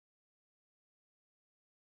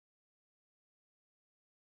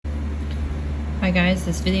Hi guys,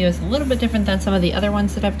 this video is a little bit different than some of the other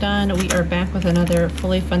ones that I've done. We are back with another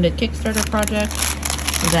fully funded Kickstarter project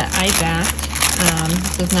that I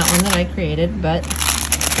backed. This is not one that I created, but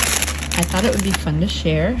I thought it would be fun to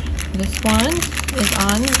share. This one is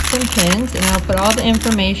on some pins, and I'll put all the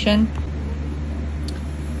information.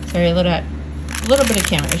 Sorry, a little bit of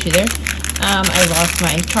camera issue there. I lost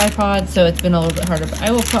my tripod, so it's been a little bit harder, but I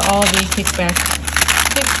will put all the Kickstarter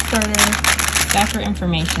backer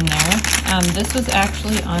information there. This was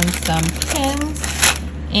actually on some pins,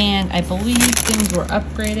 and I believe things were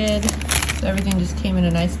upgraded, so everything just came in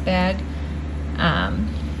a nice bag.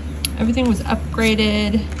 Everything was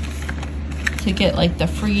upgraded to get like the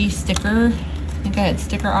free sticker. I think I had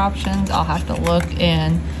sticker options. I'll have to look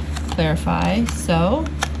and clarify. So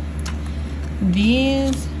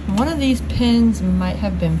one of these pins might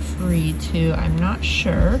have been free too, I'm not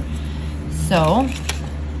sure. So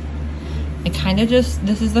I kind of this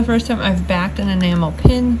is the first time I've backed an enamel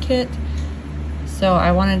pin kit, so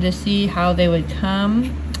I wanted to see how they would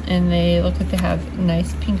come, and they look like they have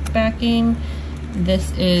nice pink backing.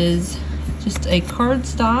 This is just a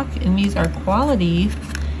cardstock, and these are quality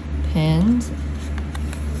pins.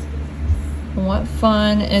 What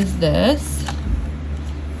fun is this?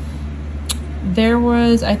 There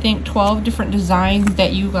was, I think, 12 different designs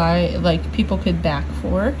that you guys, people could back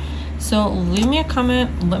for. So leave me a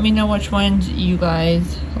comment, let me know which ones you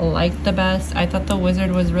guys like the best. I thought the wizard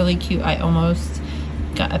was really cute. I almost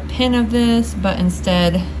got a pin of this, but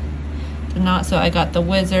instead did not, so I got the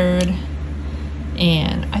wizard,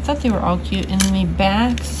 and I thought they were all cute. And then the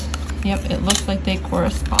backs, yep, it looks like they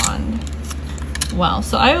correspond well.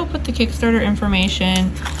 So I will put the Kickstarter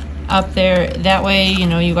information up there, that way, you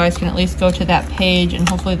know, you guys can at least go to that page, and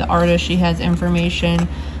hopefully the artist, she has information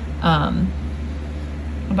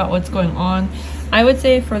about what's going on. I would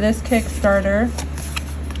say for this Kickstarter,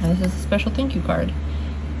 this is a special thank you card.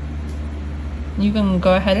 You can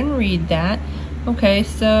go ahead and read that. Okay,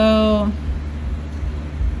 so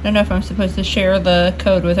I don't know if I'm supposed to share the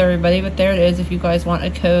code with everybody, but there it is. If you guys want a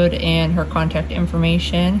code and her contact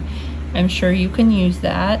information, I'm sure you can use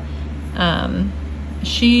that.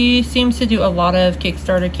 She seems to do a lot of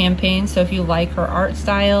Kickstarter campaigns, so if you like her art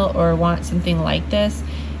style or want something like this,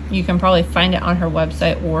 you can probably find it on her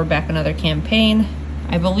website or back another campaign.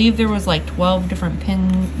 I believe there was like 12 different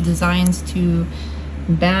pin designs to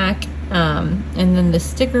back. And then the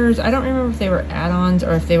stickers, I don't remember if they were add-ons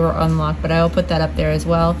or if they were unlocked, but I will put that up there as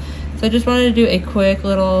well. So I just wanted to do a quick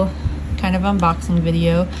little kind of unboxing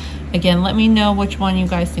video. Again, let me know which one you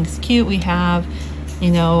guys think is cute. We have,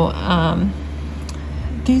 you know,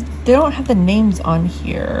 they don't have the names on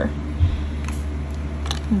here.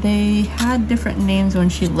 They had different names when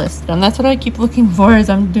she listed them. That's what I keep looking for as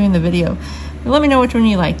I'm doing the video. But let me know which one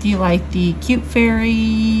you like. Do you like the cute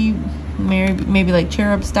fairy, maybe like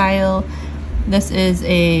cherub style? This is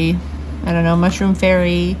a, I don't know, mushroom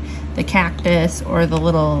fairy, the cactus, or the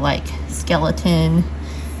little like skeleton.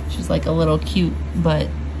 She's like a little cute, but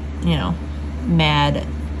you know, mad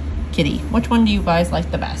kitty. Which one do you guys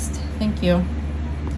like the best? Thank you.